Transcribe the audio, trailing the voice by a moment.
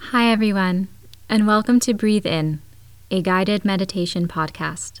Hi everyone, and welcome to Breathe In, a guided meditation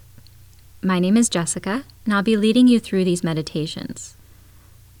podcast. My name is Jessica, and I'll be leading you through these meditations.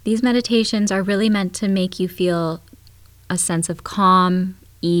 These meditations are really meant to make you feel a sense of calm,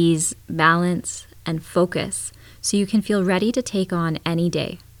 ease, balance, and focus, so you can feel ready to take on any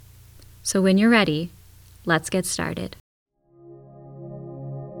day. So when you're ready, let's get started.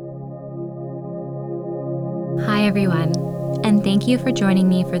 Hi everyone, and thank you for joining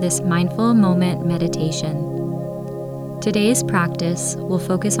me for this mindful moment meditation. Today's practice will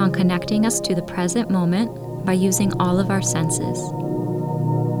focus on connecting us to the present moment by using all of our senses.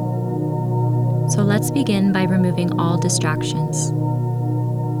 So let's begin by removing all distractions.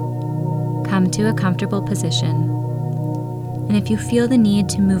 Come to a comfortable position, and if you feel the need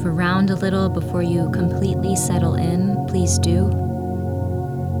to move around a little before you completely settle in, please do.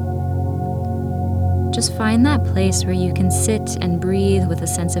 Just find that place where you can sit and breathe with a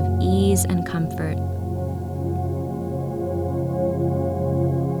sense of ease and comfort.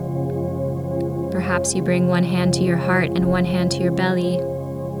 Perhaps you bring one hand to your heart and one hand to your belly,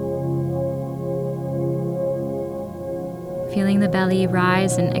 feeling the belly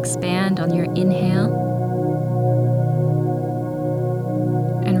rise and expand on your inhale,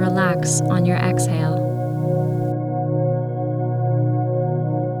 and relax on your exhale.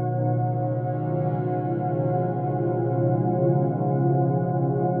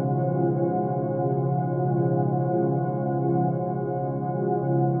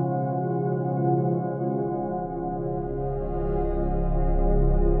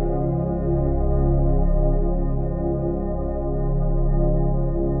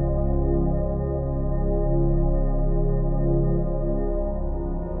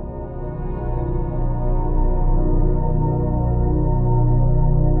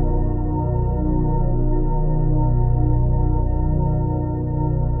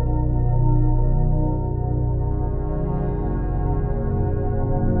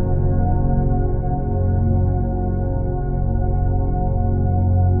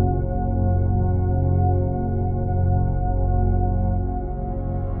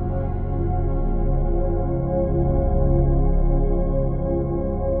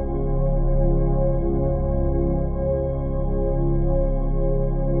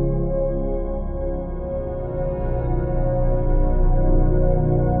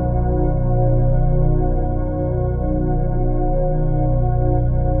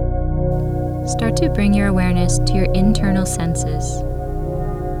 Start to bring your awareness to your internal senses.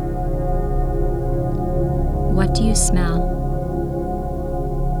 What do you smell?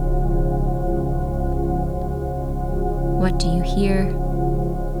 What do you hear?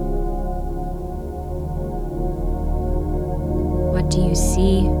 What do you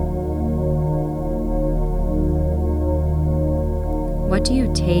see? What do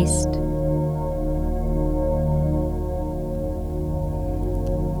you taste?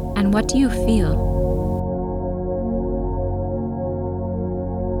 And what do you feel?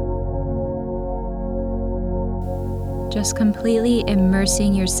 Just completely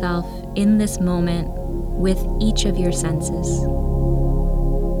immersing yourself in this moment with each of your senses.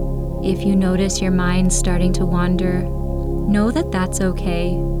 If you notice your mind starting to wander, know that that's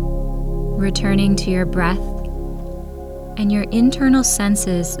okay. Returning to your breath and your internal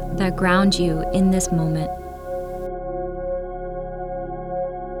senses that ground you in this moment.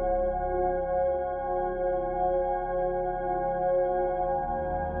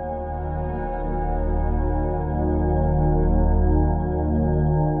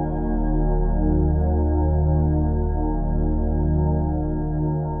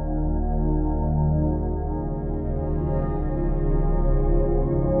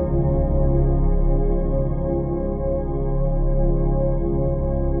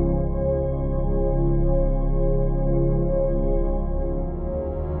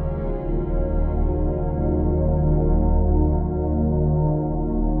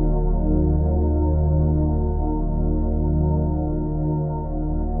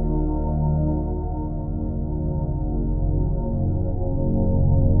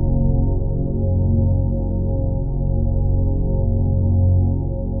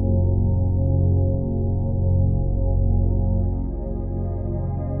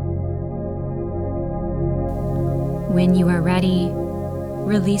 When you are ready,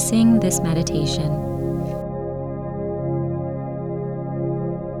 releasing this meditation.